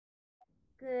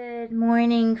Good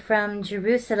morning from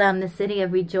Jerusalem, the city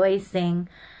of rejoicing.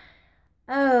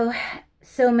 Oh,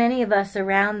 so many of us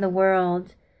around the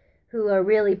world who are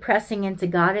really pressing into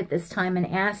God at this time and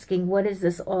asking, what is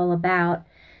this all about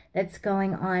that's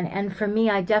going on? And for me,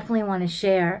 I definitely want to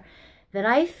share that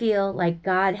I feel like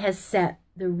God has set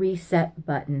the reset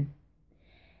button.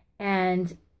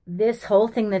 And this whole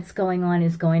thing that's going on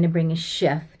is going to bring a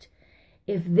shift.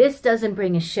 If this doesn't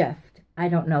bring a shift, I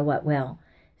don't know what will.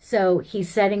 So he's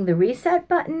setting the reset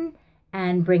button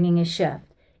and bringing a shift.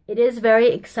 It is very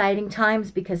exciting times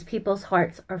because people's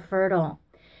hearts are fertile.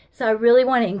 So I really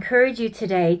want to encourage you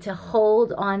today to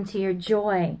hold on to your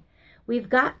joy. We've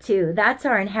got to. That's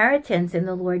our inheritance in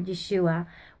the Lord Yeshua.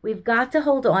 We've got to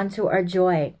hold on to our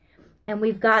joy. And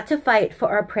we've got to fight for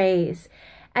our praise.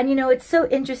 And, you know, it's so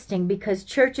interesting because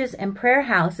churches and prayer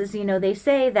houses, you know, they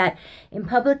say that in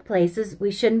public places, we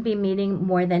shouldn't be meeting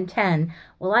more than 10.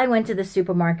 Well, I went to the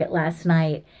supermarket last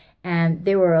night and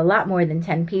there were a lot more than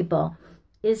 10 people.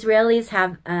 Israelis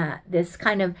have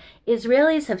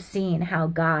Israelis have seen how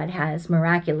God has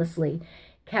miraculously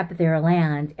kept their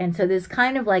land. And so there's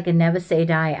kind of like a never say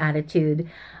die attitude.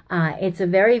 It's a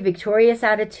very victorious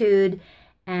attitude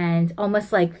and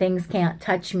almost like things can't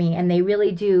touch me. And they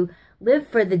really do live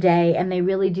for the day, and they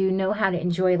really do know how to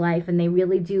enjoy life, and they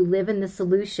really do live in the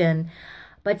solution.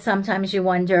 But sometimes you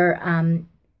wonder,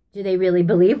 do they really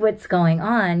believe what's going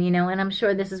on? You know, and I'm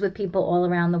sure this is with people all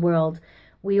around the world.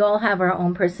 We all have our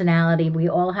own personality. We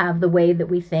all have the way that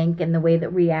we think and the way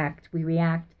that we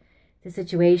react to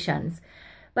situations.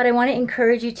 But I want to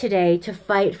encourage you today to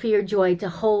fight for your joy, to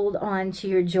hold on to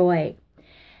your joy.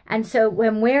 And so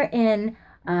when we're in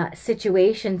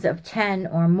situations of 10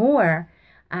 or more,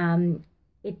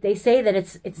 they say that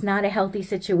it's not a healthy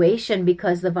situation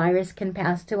because the virus can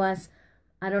pass to us.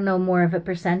 I don't know more of a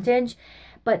percentage,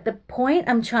 but the point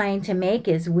I'm trying to make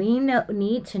is we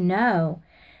need to know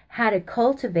how to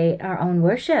cultivate our own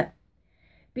worship.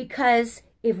 Because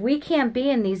if we can't be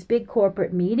in these big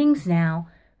corporate meetings now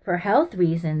for health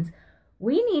reasons,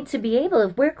 we need to be able,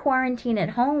 if we're quarantined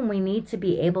at home, we need to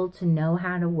be able to know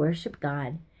how to worship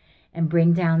God and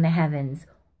bring down the heavens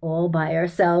all by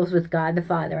ourselves with God the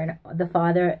Father and the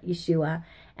Father, Yeshua,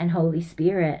 and Holy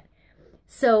Spirit.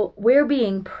 So we're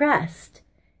being pressed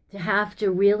to have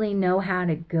to really know how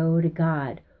to go to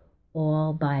God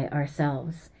all by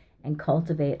ourselves and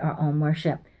cultivate our own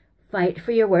worship. Fight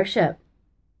for your worship,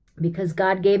 because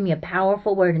God gave me a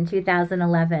powerful word in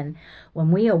 2011.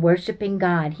 When we are worshiping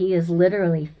God, He is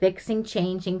literally fixing,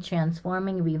 changing,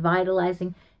 transforming,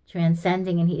 revitalizing,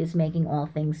 transcending, and He is making all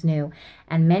things new.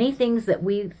 And many things that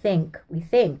we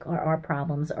think are our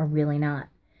problems are really not.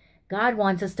 God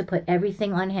wants us to put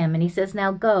everything on Him, and He says,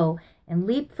 now go and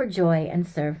leap for joy and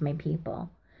serve my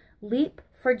people. Leap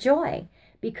for joy,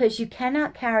 because you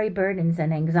cannot carry burdens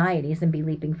and anxieties and be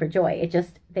leaping for joy.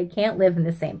 They can't live in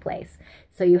the same place.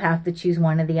 So you have to choose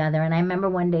one or the other. And I remember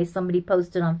one day somebody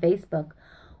posted on Facebook,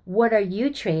 what are you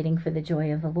trading for the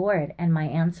joy of the Lord? And my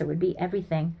answer would be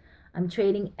everything. I'm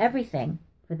trading everything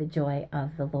for the joy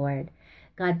of the Lord.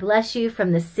 God bless you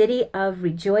from the city of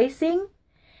rejoicing.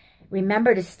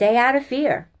 Remember to stay out of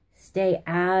fear. Stay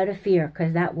out of fear,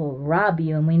 because that will rob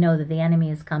you. And we know that the enemy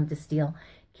has come to steal,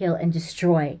 kill, and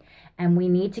destroy. And we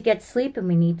need to get sleep, and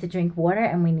we need to drink water,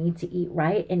 and we need to eat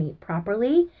right and eat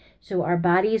properly. So our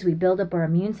bodies, we build up our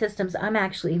immune systems. I'm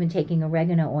actually even taking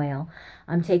oregano oil.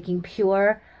 I'm taking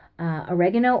pure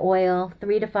oregano oil,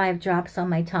 3 to 5 drops on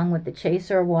my tongue with the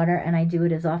chaser water, and I do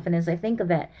it as often as I think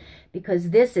of it, because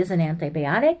this is an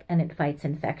antibiotic and it fights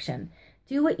infection.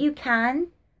 Do what you can.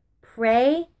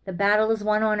 Pray. The battle is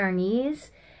won on our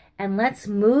knees. And let's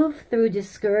move through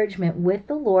discouragement with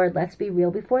the Lord. Let's be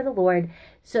real before the Lord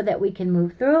so that we can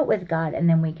move through it with God, and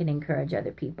then we can encourage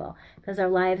other people, because our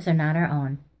lives are not our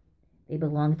own. They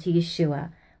belong to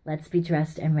Yeshua. Let's be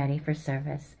dressed and ready for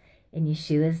service. In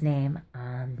Yeshua's name,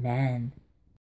 amen.